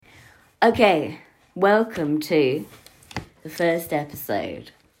Okay, welcome to the first episode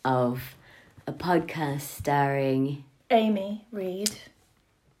of a podcast starring... Amy, read.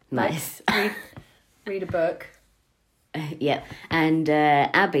 Nice. Read a book. Yeah, and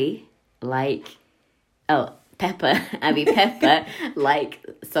Abby, Pepper. Abby Pepper, like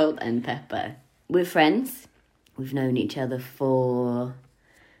salt and pepper. We're friends. We've known each other for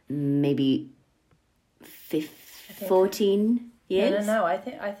maybe 14 years. No. I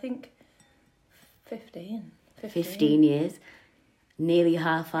think 15. 15 years. Nearly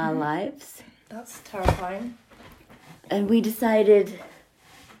half our lives. That's terrifying. And we decided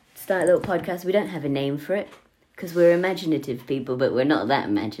to start a little podcast. We don't have a name for it because we're imaginative people, but we're not that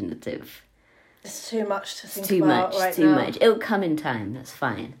imaginative. It's too much to think Too about much, right too now. much. It'll come in time, that's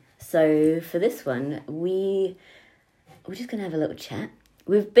fine. So for this one, we're just going to have a little chat.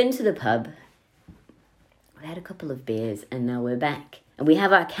 We've been to the pub. We had a couple of beers and now we're back. And we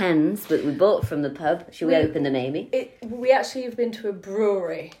have our cans, but we bought from the pub. Should we open them, Amy? We actually have been to a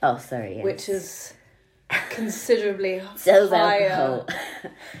brewery. Oh, sorry, yes. Which is considerably sells higher alcohol.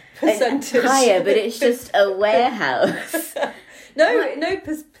 percentage. Higher, but it's just a warehouse. No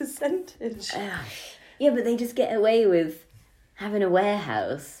percentage. Yeah, but they just get away with having a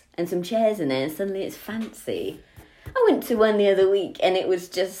warehouse and some chairs in there and suddenly it's fancy. I went to one the other week and it was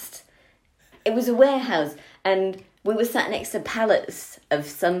a warehouse and we were sat next to pallets of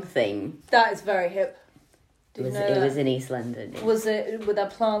something. That is very hip. It was in East London. Yeah. Were there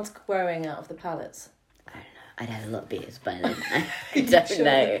plants growing out of the pallets? I don't know. I'd had a lot of beers by then. I don't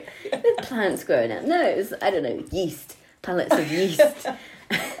know. There's plants growing out. No, it was, I don't know, yeast. Pallets of yeast.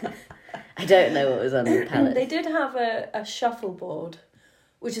 I don't know what was on the pallet. They did have a shuffleboard,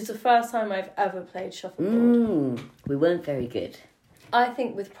 which is the first time I've ever played shuffleboard. We weren't very good. I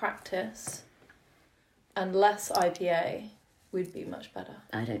think with practice and less IPA, we'd be much better.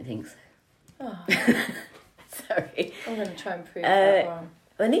 I don't think so. Oh. Sorry. I'm going to try and prove that wrong.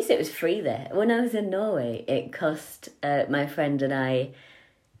 Well, at least it was free there. When I was in Norway, it cost my friend and I,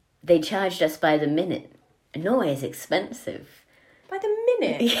 they charged us by the minute. Norway is expensive. By the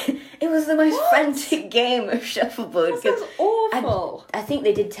minute? It was the most frantic game of shuffleboard. That sounds awful. I think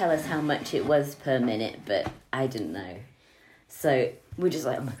they did tell us how much it was per minute, but I didn't know. So we're just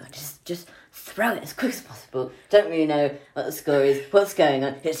like, oh my God, just throw it as quick as possible. Don't really know what the score is, what's going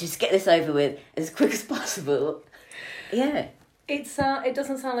on. Let's just get this over with as quick as possible. Yeah. It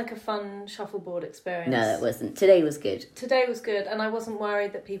doesn't sound like a fun shuffleboard experience. No, it wasn't. Today was good. Today was good, and I wasn't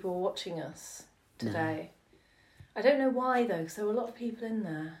worried that people were watching us today. No. I don't know why, though, because there were a lot of people in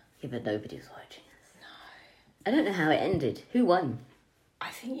there. Yeah, but nobody was watching us. No. I don't know how it ended. Who won?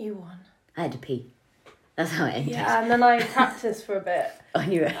 I think you won. I had to pee. That's how it ended. Yeah, and then I practiced for a bit.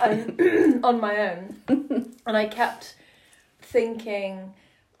 On your own? On my own. And I kept thinking,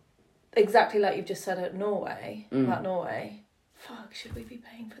 exactly like you've just said about Norway, fuck, should we be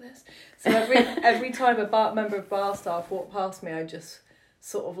paying for this? So every time a member of bar staff walked past me, I just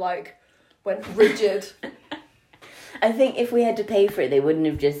sort of like went rigid. I think if we had to pay for it, they wouldn't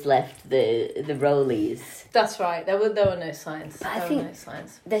have just left the rollies. That's right. There were no signs. But I think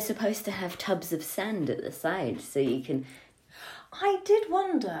they're supposed to have tubs of sand at the side, so you can... I did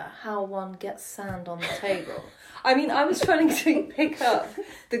wonder how one gets sand on the table. I mean, I was trying to pick up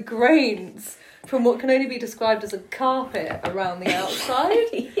the grains from what can only be described as a carpet around the outside.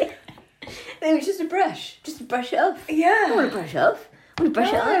 Yeah. It was just a brush to brush it off. Yeah. I want to brush it off. I want to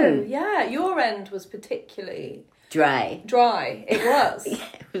brush it on. Yeah, your end was particularly... Dry. It was. Yeah,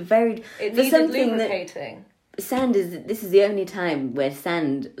 it was very... It needed lubricating. This is the only time where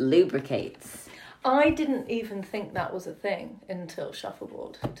sand lubricates. I didn't even think that was a thing until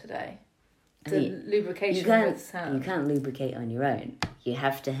shuffleboard today. Lubrication with sand. You can't lubricate on your own. You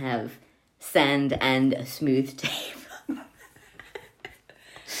have to have sand and a smooth table.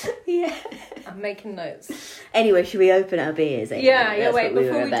 Yeah. I'm making notes. Anyway, should we open our beers? Yeah, wait,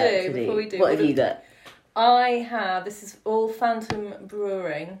 before we do. What have you got? This is all Phantom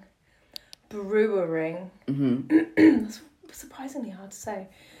Brewing. Mm-hmm. That's surprisingly hard to say.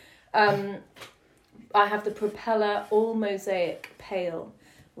 I have the Propeller All Mosaic Pale,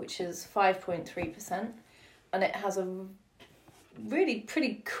 which is 5.3%, and it has a really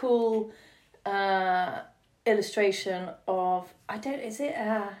pretty cool illustration of, is it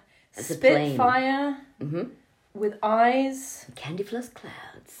a Spitfire with eyes? Candy floss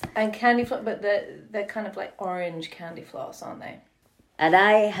clouds. And candy floss, but they're kind of like orange candy floss, aren't they? And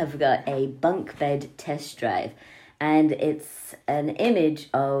I have got a bunk bed test drive, and it's an image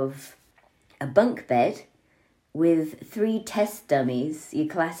of a bunk bed with 3 test dummies, your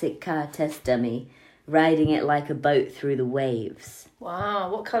classic car test dummy, riding it like a boat through the waves.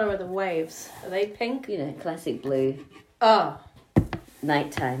 Wow, what colour are the waves? Are they pink? You know, classic blue. Oh.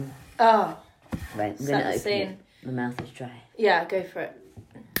 Nighttime. Oh. Right, I'm going to open it. My mouth is dry. Yeah, go for it.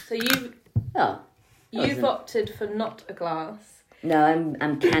 So you've opted for not a glass. No,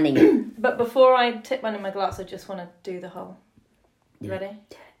 I'm canning it. But before I tip one in my glass, I just want to do the whole. You ready?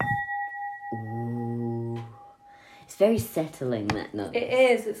 Ooh. It's very settling, that noise. It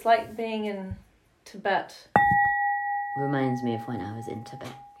is. It's like being in Tibet. Reminds me of when I was in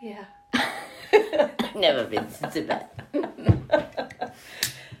Tibet. Yeah. I've never been to Tibet.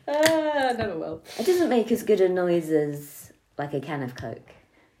 Never will. It doesn't make as good a noise as like a can of Coke.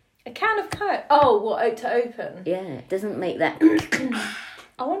 A can of Coke? Oh, what, to open? Yeah, it doesn't make that...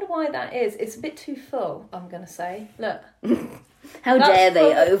 I wonder why that is. It's a bit too full, I'm going to say. Look. How dare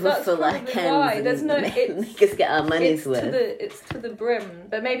they overfill our cans why. There's no, make us get our money's worth. It's to the brim.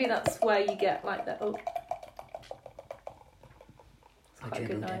 But maybe that's where you get like that. Oh. I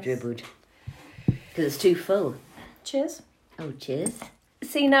dribbled. Because it's too full. Cheers. Oh, cheers.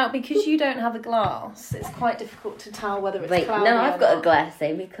 See, now, because you don't have a glass, it's quite difficult to tell whether it's Wait, cloudy no, I've got not. a glass,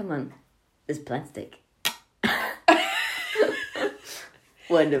 Amy. Come on. There's plastic.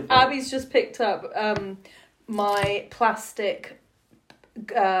 Wonderful. Abby's just picked up my plastic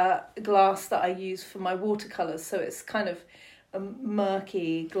glass that I use for my watercolours, so it's kind of a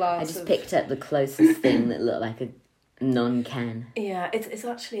murky glass. I just picked up the closest thing that looked like a non-can. Yeah, it's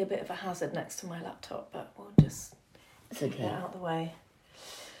actually a bit of a hazard next to my laptop, but we'll just It's okay. get out of the way.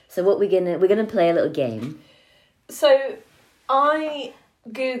 So what we're gonna play a little game. So I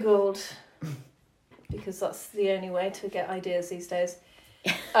Googled, because that's the only way to get ideas these days,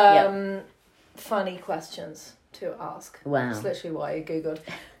 funny questions to ask. Wow. That's literally what I Googled.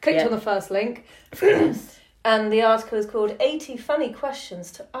 Clicked on the first link. Yes. And the article is called 80 Funny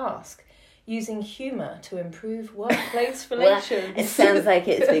Questions to Ask Using Humour to Improve Workplace Relations. Well, it sounds like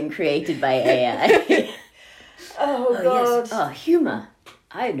it's been created by AI. Oh, God. Yes. Oh, humour.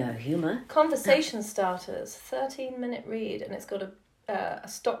 I know humour. Conversation starters, 13-minute read, and it's got a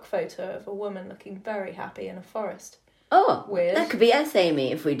stock photo of a woman looking very happy in a forest. Oh, Weird. That could be us,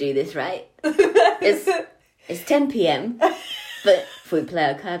 Amy, if we do this right. It's 10 p.m, but if we play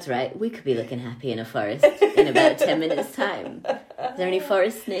our cards right, we could be looking happy in a forest in about 10 minutes' time. Is there any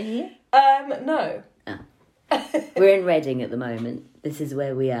forests near here? No. Oh. We're in Reading at the moment. This is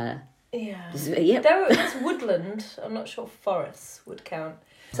where we are. Yeah. Yep. It's woodland. I'm not sure forests would count.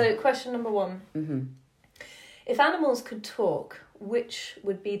 So, question number 1. Mm-hmm. If animals could talk, which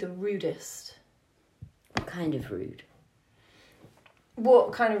would be the rudest? What kind of rude?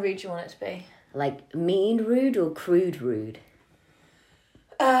 What kind of rude do you want it to be? Like mean rude or crude rude?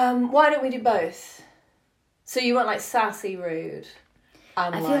 Why don't we do both? So you want like sassy rude?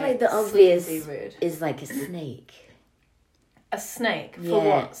 And I feel like the obvious rude. is like a snake. A snake? For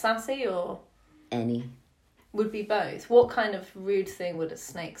Yeah. what? Sassy or? Any. Would be both. What kind of rude thing would a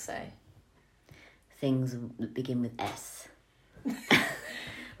snake say? Things that begin with S.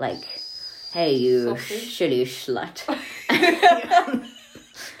 Like, hey you Sausage? shitty slut.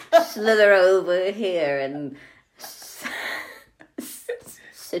 Slither over here and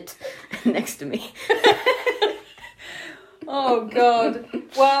sit next to me. Oh God!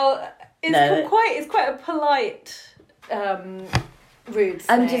 Well, No. it's quite a polite rude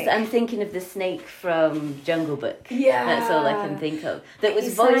snake. I'm thinking of the snake from Jungle Book. Yeah. That's all I can think of. That was He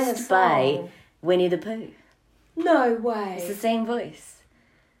sang a voiced by song. Winnie the Pooh. No way. It's the same voice.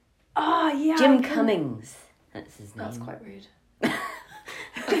 Oh yeah. Jim Cummings. That's his name. That's quite rude.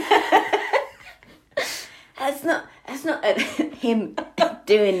 That's not him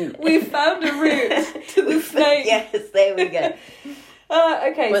doing. We found a route to the snake. Yes, there we go.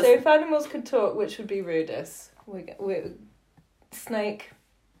 Okay, so if animals could talk, which would be rudest? We snake.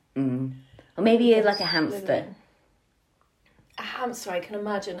 Mm. Or maybe like a hamster. A hamster. I can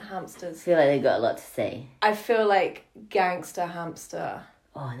imagine I hamsters. feel like they've got a lot to say. I feel like gangster hamster.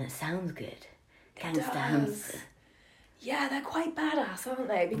 Oh, and that sounds good. It Gangster does. hamster. Yeah, they're quite badass, aren't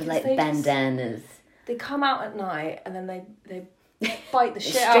they? With like bandanas. They come out at night and then they bite the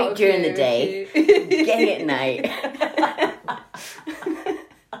shit Straight out of you. during the day. Gay at night.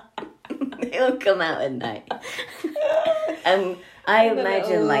 They all come out at night. I And a imagine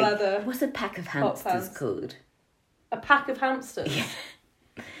little like leather what's a pack of hot hamsters pants. called? A pack of hamsters. Yeah.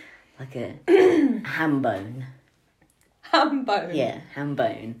 Like a ham bone. Ham bone. Yeah, ham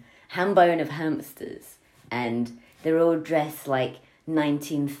bone. Ham bone of hamsters. And they're all dressed like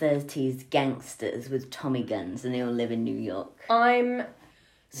 1930s gangsters with Tommy guns, and they all live in New York. I'm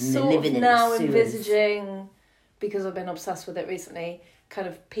sort of living in now the sewers. envisaging, because I've been obsessed with it recently, kind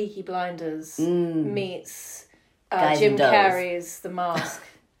of Peaky Blinders meets Guys Jim and Dolls. Carrey's The Mask.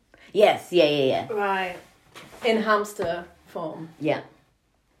 Yes, yeah. Right. In hamster form. Yeah.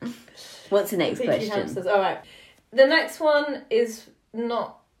 What's the next Peaky question? hamsters. All right. The next one is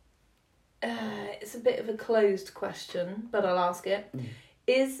not... it's a bit of a closed question, but I'll ask it.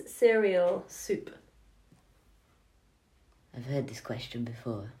 Is cereal soup? I've heard this question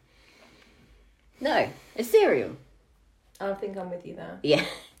before. No, it's cereal. I think I'm with you there. Yeah.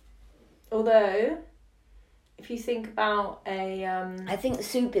 Although, if you think about a... I think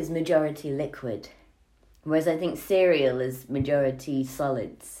soup is majority liquid, whereas I think cereal is majority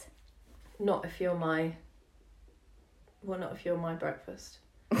solids. Not if you're my... Well, not if you're my breakfast.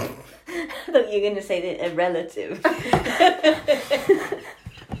 I thought you were going to say that a relative.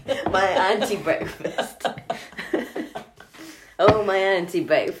 My auntie breakfast. Oh, my auntie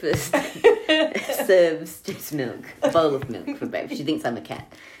breakfast serves just milk, a bowl of milk for breakfast. She thinks I'm a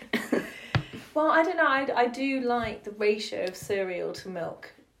cat. Well, I don't know. I do like the ratio of cereal to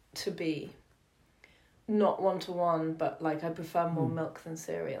milk to be not 1-to-1, but like I prefer more milk than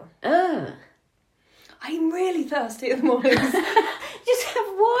cereal. Oh. I'm really thirsty in the mornings. Just have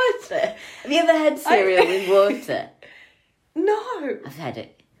water. Have you ever had cereal with water? No. I've had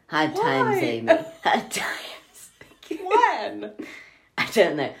it. Hard Why? times, Amy. Hard times. When? I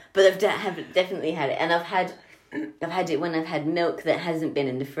don't know, but I've definitely had it, and I've had it when I've had milk that hasn't been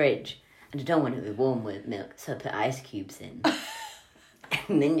in the fridge, and I don't want it with warm milk, so I put ice cubes in,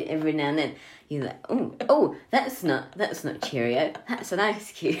 and then every now and then you're like, oh, that's not Cheerio, that's an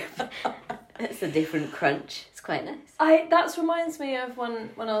ice cube. That's a different crunch. It's quite nice. That reminds me of when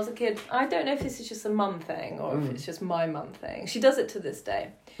I was a kid. I don't know if this is just a mum thing or if it's just my mum thing. She does it to this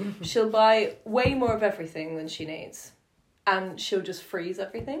day. She'll buy way more of everything than she needs. And she'll just freeze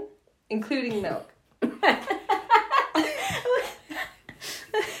everything, including milk.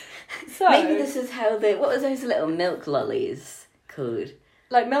 So maybe this is how what was those little milk lollies called?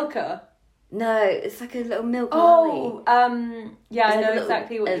 Like Milka? No, it's like a little milk lolly. Yeah, It's I like know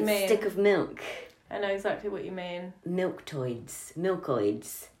exactly what you a mean. stick of milk. I know exactly what you mean. Milkoids.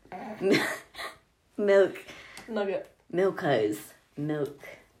 Milk. Nugget. Milkos. Milk.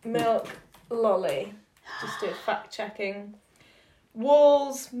 Milk lolly. Just do fact checking.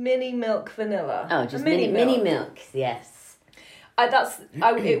 Walls mini milk vanilla. Oh, just mini milk. Yes.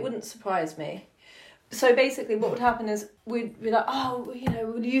 It wouldn't surprise me. So basically, what would happen is we'd be like,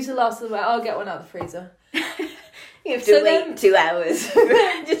 we'd use the last of the way. I'll get one out of the freezer. You have to wait 2 hours,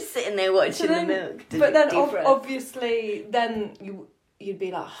 just sitting there watching the milk. But then, obviously, then you'd be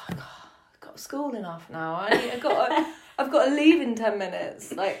like, oh, God, I've got school in half an hour. I've got to leave in 10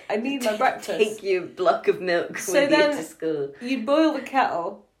 minutes. Like, I need my breakfast. Take your block of milk with you to school. You'd boil the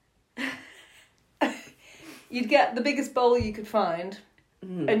kettle. You'd get the biggest bowl you could find.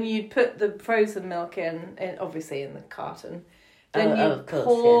 And you'd put the frozen milk in obviously in the carton. Then you'd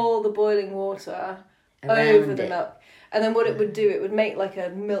pour the boiling water over the milk. And then what it would do, it would make like a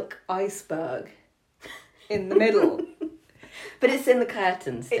milk iceberg in the middle. But it's in the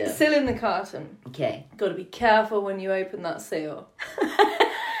carton still. It's still in the carton. Okay. Got to be careful when you open that seal.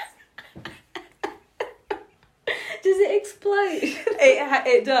 Does it explode?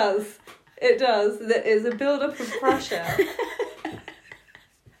 It does. It does. There is a build-up of pressure.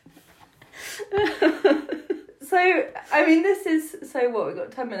 So, I mean, we've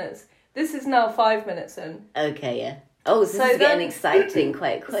got 10 minutes. This is now 5 minutes in. Okay, yeah. Oh, so this is getting exciting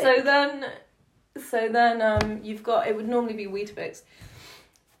quite quick. So then you've got, it would normally be Weetabix.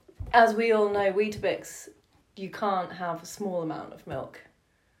 As we all know, Weetabix, you can't have a small amount of milk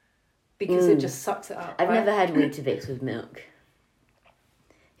because it just sucks it up. I've never had Weetabix with milk.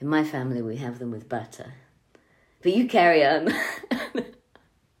 In my family, we have them with butter. But you carry on.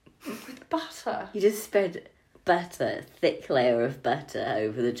 With butter? You just spread butter, a thick layer of butter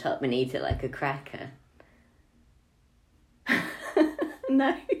over the top and eat it like a cracker.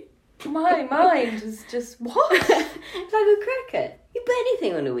 No. My mind is just, what? It's like a cracker. You put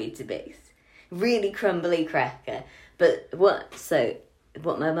anything on a Weetabix. Really crumbly cracker. But what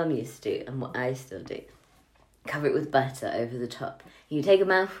my mum used to do, and what I still do, cover it with butter over the top. You take a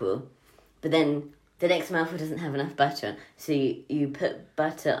mouthful, but then the next mouthful doesn't have enough butter, so you put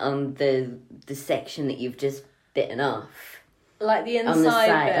butter on the section that you've just bitten off. Like the inside on the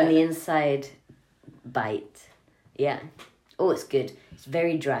side, bit. on the inside bite. Yeah. Oh, it's good. It's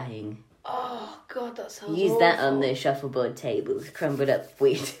very drying. Oh, God, that sounds Use awful. that on the shuffleboard tables, crumbled up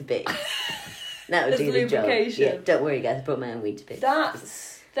Weetabix. That would do the job. Yeah, don't worry, guys. I brought my own Weetabix.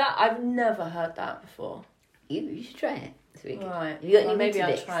 I've never heard that before. You should try it this week. Right. Have you got any maybe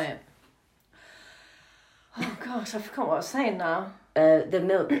Weetabix? I'll try it. Oh, gosh, I forgot what I was saying now. The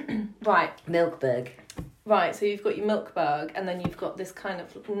milk Right. Milkberg. Right, so you've got your Milkberg, and then you've got this kind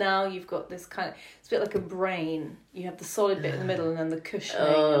of, now you've got this kind of, it's a bit like a brain. You have the solid bit in the middle, and then the cushioning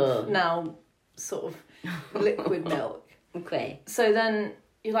of now sort of liquid milk. Okay. So then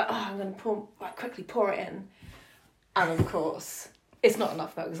you're like, I'm going to quickly pour it in. And of course, it's not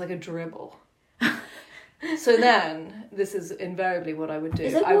enough milk, it's like a dribble. So then, this is invariably what I would do.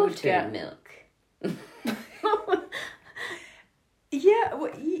 Is it water in milk? Yeah,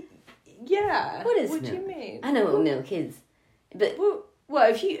 yeah. What is What milk? do you mean? I know what milk is. But Well,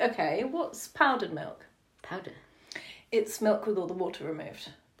 what's powdered milk? powder. It's milk with all the water removed.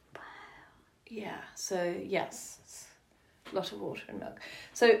 Wow. Yeah, so yes, it's a lot of water in milk.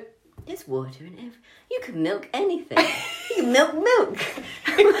 So There's water in every... You can milk anything. You can milk milk.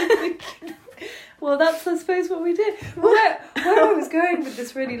 well, that's I suppose what we did. Where I was going with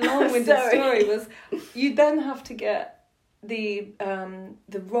this really long-winded story was, you then have to get the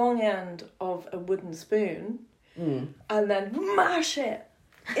wrong end of a wooden spoon and then mash it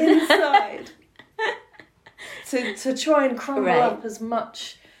inside to try and crumble up as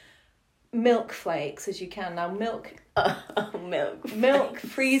much milk flakes as you can. Now milk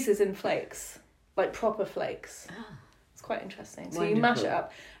freezes in flakes, like proper flakes. It's quite interesting. So Wonderful. you mash it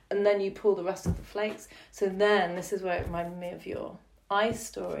up and then you pull the rest of the flakes. So then this is where it reminded me of your ice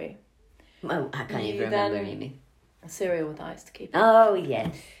story. Oh, I can't even remember anything. Cereal with ice to keep it. Oh,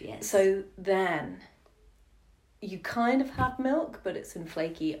 yes. So then you kind of have milk, but it's in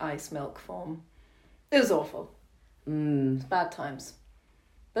flaky ice milk form. It was awful. It's bad times.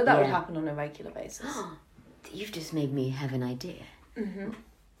 But that would happen on a regular basis. You've just made me have an idea. Mm-hmm.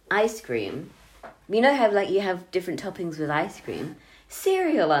 Ice cream. You know how you have different toppings with ice cream?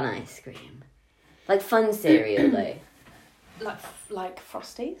 Cereal on ice cream. Like fun cereal, though. Like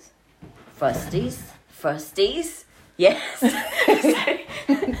Frosties? Frosties? Yes.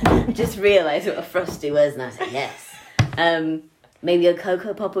 Just realised what a Frosty was and I said yes. Maybe a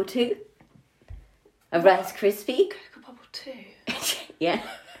Cocoa Pop or two? A Rice Krispie? Cocoa Pop or two? Yeah.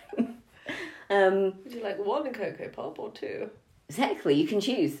 Would you like one Cocoa Pop or two? Exactly, you can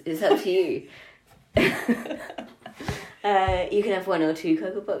choose. It's up to you. You can have one or two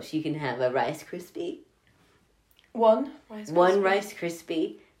Cocoa Pops. You can have a Rice Krispie. One Rice Krispie. One Rice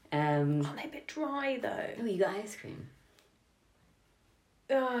Krispie. Aren't they a bit dry though? Oh, you got ice cream.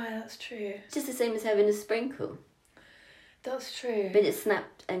 Oh, that's true. It's just the same as having a sprinkle. That's true. But it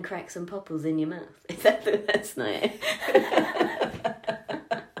snapped and cracked some popples in your mouth. That's not it.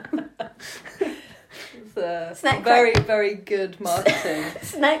 It's Snack very, very good marketing.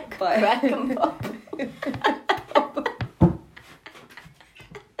 Snack, crack and pop.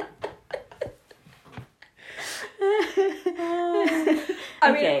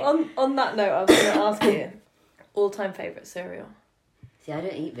 I mean, on that note, I was going to ask you, all-time favourite cereal? See, I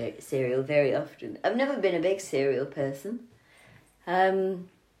don't eat cereal very often. I've never been a big cereal person.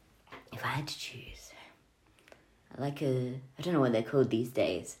 If I had to choose, I like I don't know what they're called these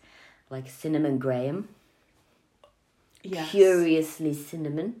days, like cinnamon graham. Yes. Curiously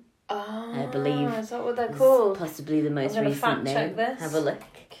cinnamon. I believe. Is that what they're called? Possibly the most I'm gonna recent fact name. check this. Have a look.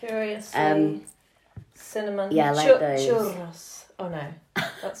 Curiously cinnamon. Yeah, I like those. Churros. Oh no,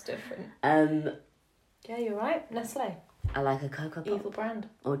 that's different. Yeah, you're right. Nestle. I like a Cocoa Pop. Evil brand.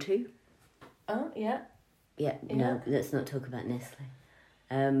 Or two. Oh yeah. Yeah, Yeah. no, let's not talk about Nestle.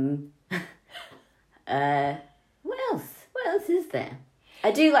 What else? What else is there?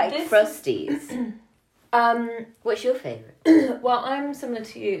 I do like Frosties. What's your favourite? Well, I'm similar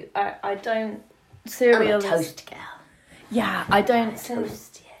to you. I don't cereal. I'm a toast gal. Yeah, I don't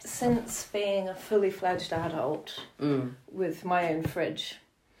Toast, yes. since being a fully fledged adult with my own fridge.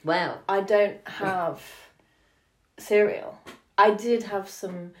 Wow. I don't have cereal. I did have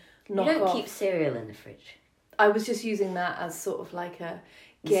some knockoff. You don't keep cereal in the fridge. I was just using that as sort of like a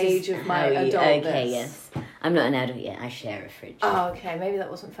gauge of my adultness. Okay, yes. I'm not an adult yet. I share a fridge. Oh, okay. Maybe that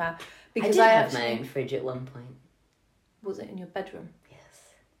wasn't fair. Because I did have my own fridge at one point. Was it in your bedroom? Yes.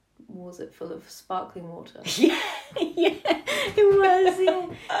 Was it full of sparkling water? Yeah, it was. Yeah,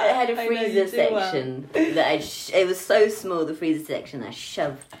 it had a I know freezer you do section that it was so small. The freezer section, I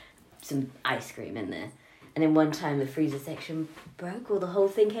shoved some ice cream in there, and then one time the freezer section broke, or the whole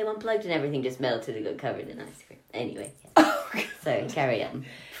thing came unplugged, and everything just melted and got covered in ice cream. Anyway, yeah. So carry on.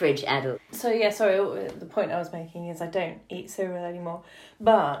 Fridge adult. So yeah, sorry. The point I was making is I don't eat cereal anymore,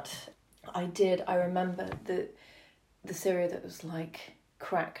 but I remember the cereal that was like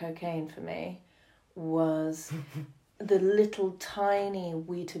crack cocaine for me was the little tiny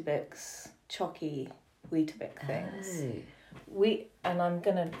Weetabix, chalky Weetabix things. And I'm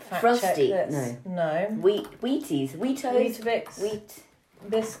gonna fact Frosty, check this. No. Wheaties, Wheatos, Weetabix. Wheat,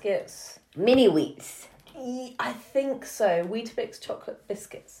 Biscuits. mini wheats. I think so. Weetabix chocolate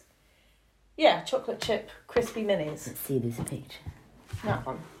biscuits. Yeah, chocolate chip crispy minis. Let's see this picture. That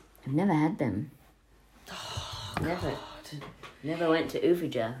one. I've never had them. Oh, Never went to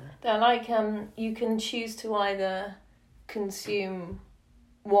Uva. They're like you can choose to either consume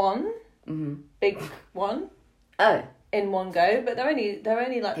one big one in one go, but they're only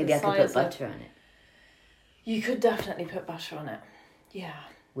like Maybe the I could size put butter on it. You could definitely put butter on it. Yeah.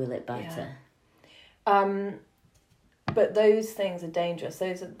 Will it butter? Yeah. But those things are dangerous.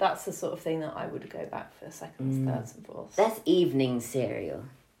 That's the sort of thing that I would go back for seconds, thirds, and fourths. That's evening cereal.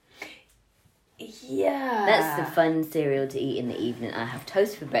 Yeah. That's the fun cereal to eat in the evening. I have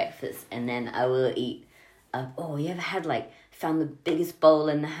toast for breakfast, and then I will eat. You ever found the biggest bowl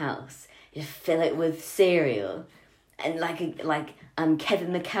in the house? You fill it with cereal, and like I'm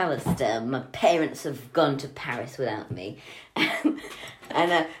Kevin McAllister. My parents have gone to Paris without me,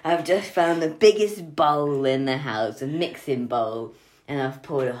 and I've just found the biggest bowl in the house, a mixing bowl, and I've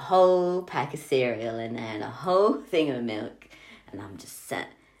poured a whole pack of cereal in there and a whole thing of milk, and I'm just sat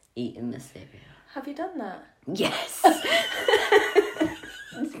eating the cereal. Have you done that? Yes.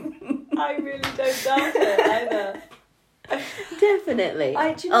 I really don't doubt it either. Definitely.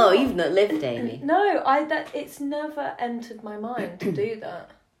 You've not lived, Amy. No, it's never entered my mind to do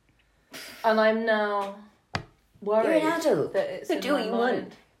that, and I'm now worried. You're an adult. That it's in do what my you mind.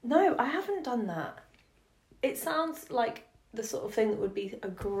 want. No, I haven't done that. It sounds like the sort of thing that would be a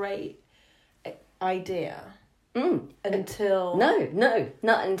great idea. Until no,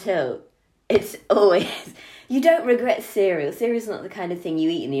 not until. It's always you don't regret cereal. Cereal's not the kind of thing you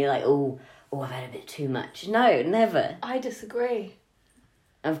eat and you're like, I've had a bit too much. No, never. I disagree.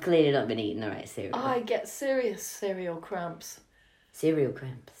 I've clearly not been eating the right cereal. I get serious cereal cramps. Cereal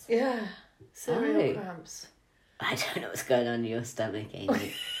cramps. Yeah, cereal cramps. I don't know what's going on in your stomach,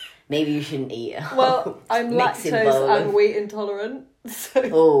 Amy. Maybe you shouldn't eat a Well, I'm mixing lactose bowl and wheat intolerant,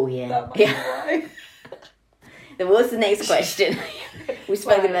 so yeah. that might be why. Then what's the next question? We've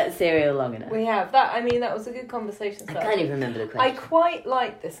spoken about cereal long enough. We have. That was a good conversation. I can't even remember the question. I quite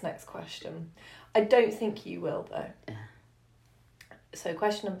like this next question. I don't think you will, though. Yeah. So,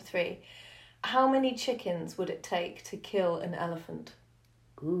 question number 3. How many chickens would it take to kill an elephant?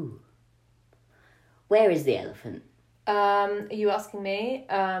 Ooh. Where is the elephant? Are you asking me?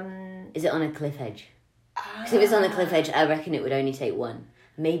 Is it on a cliff edge? Because if it's on a cliff edge, I reckon it would only take one.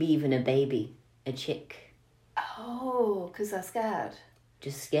 Maybe even a baby. A chick. Oh, because they're scared.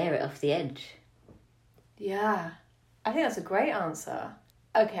 Just scare it off the edge. Yeah. I think that's a great answer.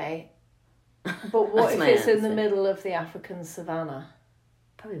 Okay. But what if it's answer. in the middle of the African savannah?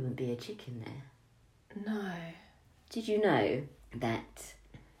 Probably wouldn't be a chicken there. No. Did you know that...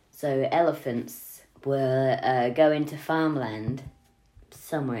 So elephants were going to farmland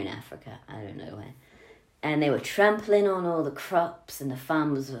somewhere in Africa. I don't know where. And they were trampling on all the crops and the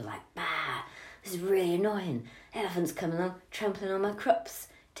farmers were like, bah, this is really annoying. Elephants coming along, trampling on my crops,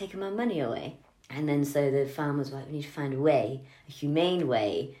 taking my money away. And then so the farmers were like, we need to find a humane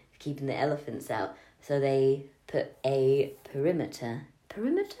way of keeping the elephants out. So they put a parameter?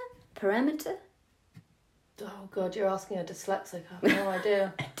 Oh, God, you're asking a dyslexic. I have no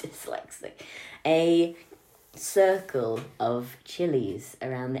idea. A circle of chilies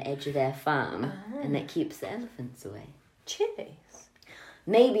around the edge of their farm, and that keeps the elephants away. Chilies?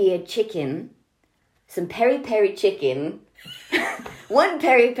 Maybe a chicken, some peri-peri chicken. One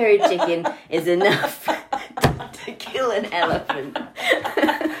peri-peri chicken is enough to kill an elephant.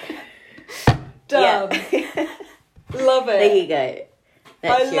 Damn. Yeah. Love it. There you go.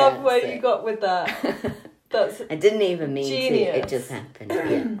 I love where you got with that. That's I didn't even mean genius. to. It just happened.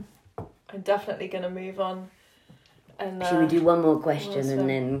 Yeah. I'm definitely going to move on. And should we do one more question and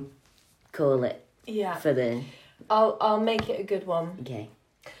then call it? Yeah. For the. I'll make it a good one. Okay.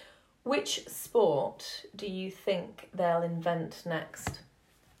 Which sport do you think they'll invent next?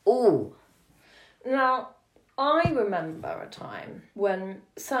 Ooh. Now, I remember a time when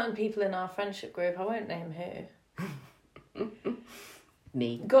certain people in our friendship group, I won't name who,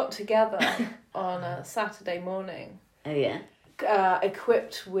 Me. got together on a Saturday morning. Oh, yeah?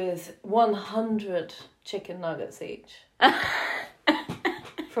 Equipped with 100 chicken nuggets each.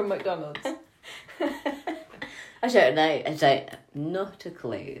 From McDonald's. I don't know. Not a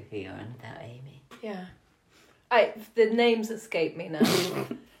clue who you're on about, Amy. Yeah. The names escape me now.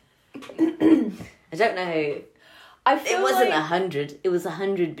 I don't know who. It wasn't 100. It was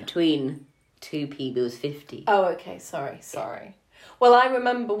 100 between two people. It was 50. Oh, okay. Sorry. Well, I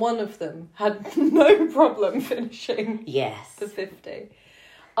remember one of them had no problem finishing Yes. the 50.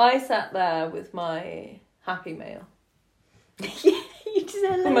 I sat there with my Happy Meal. Yeah, you just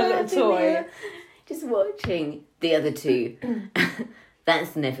had My little toy. Just watching the other two.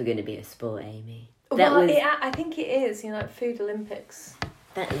 That's never going to be a sport, Amy. I think it is, like Food Olympics.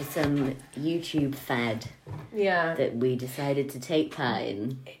 That was some YouTube fad that we decided to take part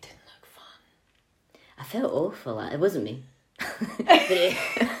in. It didn't look fun. I felt awful. It wasn't me.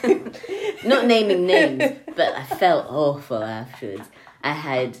 Not naming names, but I felt awful afterwards.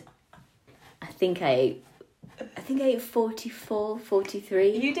 I think I ate 44,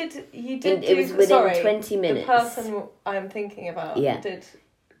 43. You did. It was within 20 minutes. The person I'm thinking about did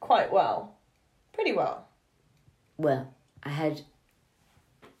quite well. Pretty well. Well, I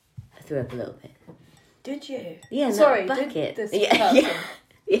threw up a little bit. Did you? Yeah, sorry, bucket. Did this person?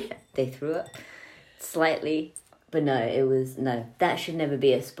 Yeah, they threw up slightly. But no, that should never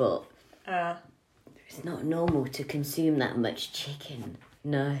be a sport. It's not normal to consume that much chicken.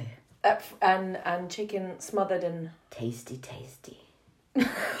 No. And chicken smothered in... Tasty.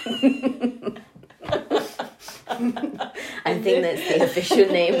 I think that's the official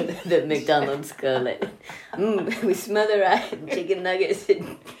name that McDonald's call it. We smother our chicken nuggets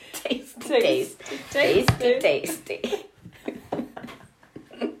in tasty.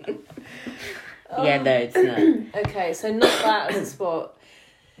 Yeah, no, it's not. Okay, so not that as a sport.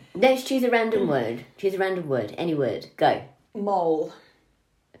 Let's choose a random word. Any word. Go. Mole.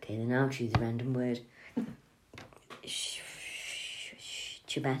 Okay, then I'll choose a random word.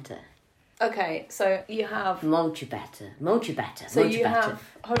 Ciabatta. Okay, so you have... Mole ciabatta. So you have...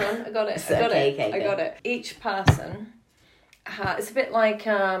 Hold on, I got it. I got it. Each person it's a bit like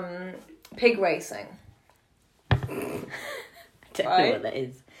pig racing. I don't know what that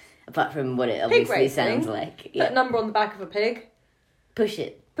is. Apart from what it obviously sounds like. Yeah. That number on the back of a pig. Push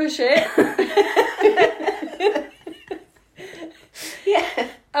it. Yeah.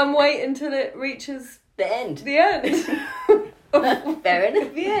 And wait until it reaches... The end. Fair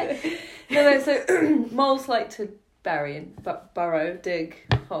enough, yeah. No, so moles like to bury and burrow, dig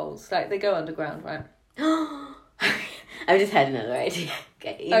holes. Like, they go underground, right? I've just had another idea.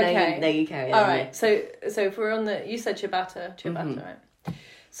 Okay. You carry on. All right. So if we're on the... You said ciabatta, right?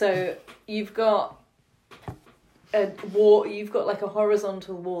 So you've got a wall. You've got like a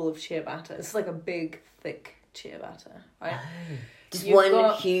horizontal wall of ciabatta. It's like a big, thick ciabatta, right? Oh. Just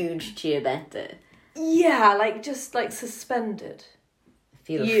one huge ciabatta. Yeah, just suspended. I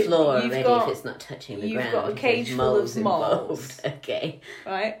feel the floor already if it's not touching the ground. You've got a cage full of moles. Okay.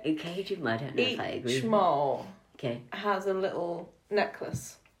 Right? A cage of mole. I don't know if I agree. Each mole okay. has a little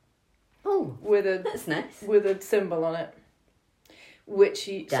necklace. Oh, that's nice. With a symbol on it.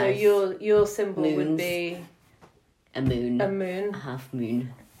 So your symbol would be... A moon. A moon. A half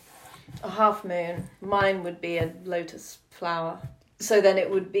moon. A half moon. Mine would be a lotus flower. So then it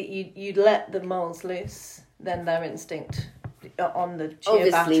would be... You'd let the moles loose. Then their instinct on the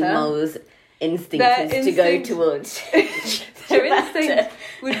ciabatta... Obviously, moles' instinct is to go towards Their instinct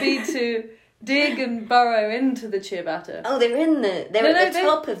would be to dig and burrow into the ciabatta. Oh, they're at the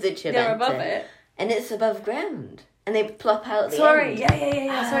top of the ciabatta. They're above it. And it's above ground. And they plop out the end.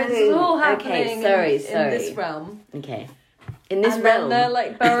 Yeah. Sorry, this is all happening in this realm. Okay. In this realm. And then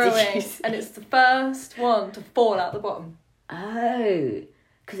they're burrowing, and it's the first one to fall out the bottom. Oh,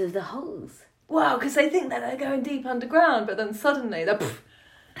 because of the holes. Wow, because they think that they're going deep underground, but then suddenly they're...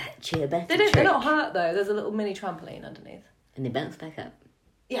 Ciabatta they're not hurt, though. There's a little mini trampoline underneath. And they bounce back up.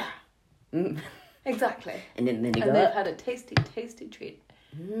 Yeah. Exactly. And then they go And they've up. had a tasty, tasty treat.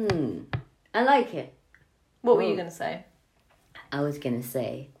 I like it. What were you going to say? I was going to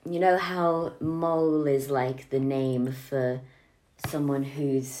say, you know how mole is like the name for someone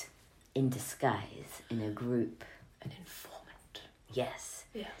who's in disguise in a group? An informant. Yes.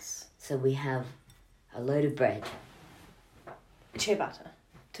 Yes. So we have a load of bread. Ciabatta,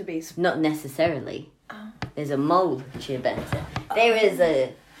 to be... Not necessarily. Oh. There's a mole ciabatta.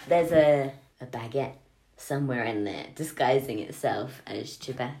 There's a baguette somewhere in there disguising itself as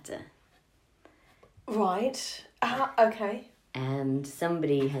ciabatta. Right. Okay. And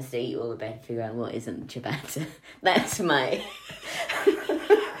somebody has to eat all the bread to figure out what isn't ciabatta. That's my...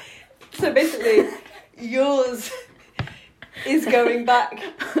 So basically, yours is going back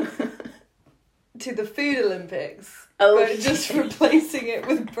to the Food Olympics, but just replacing it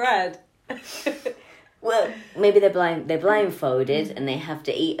with bread. Well, maybe they're blindfolded and they have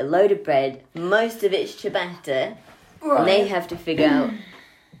to eat a load of bread. Most of it's ciabatta. Right. And they have to figure out...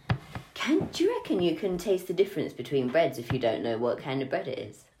 Do you reckon you can taste the difference between breads if you don't know what kind of bread it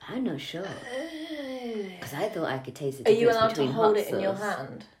is? I'm not sure. Because I thought I could taste the Are difference you allowed to between hold hot it in your sauce.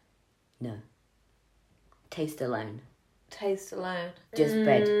 hand? No. Taste alone. Taste alone. Just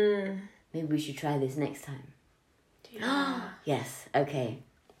bread. Maybe we should try this next time. Yeah. Yes, okay.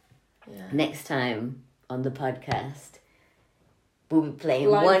 Yeah. Next time on the podcast, we'll be playing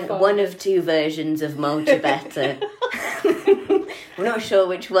Blindfolded. one of two versions of ciabatta. We're not sure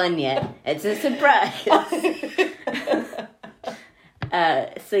which one yet. It's a surprise.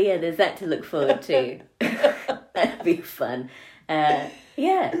 So yeah, there's that to look forward to. That'd be fun.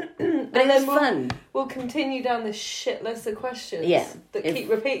 Yeah, but it was fun. We'll continue down this shit list of questions that keep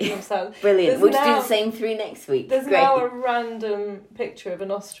repeating themselves. Brilliant. We'll just do the same 3 next week. There's Great. now a random picture of an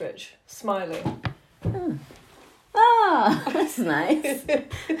ostrich smiling. Oh, that's nice.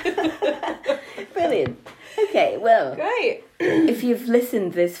 Brilliant. Okay, well, Great. if you've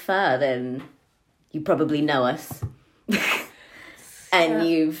listened this far, then you probably know us. And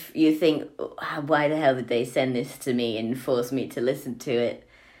you think, why the hell did they send this to me and force me to listen to it?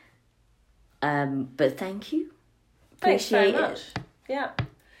 But thank you. Thanks very Appreciate much. Yeah.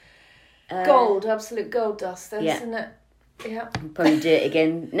 it. Gold, absolute gold dust, this, yeah. isn't it? Yeah. Probably do it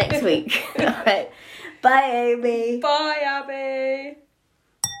again next week. All right. Bye, Amy. Bye,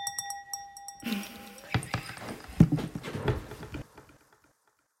 Abby.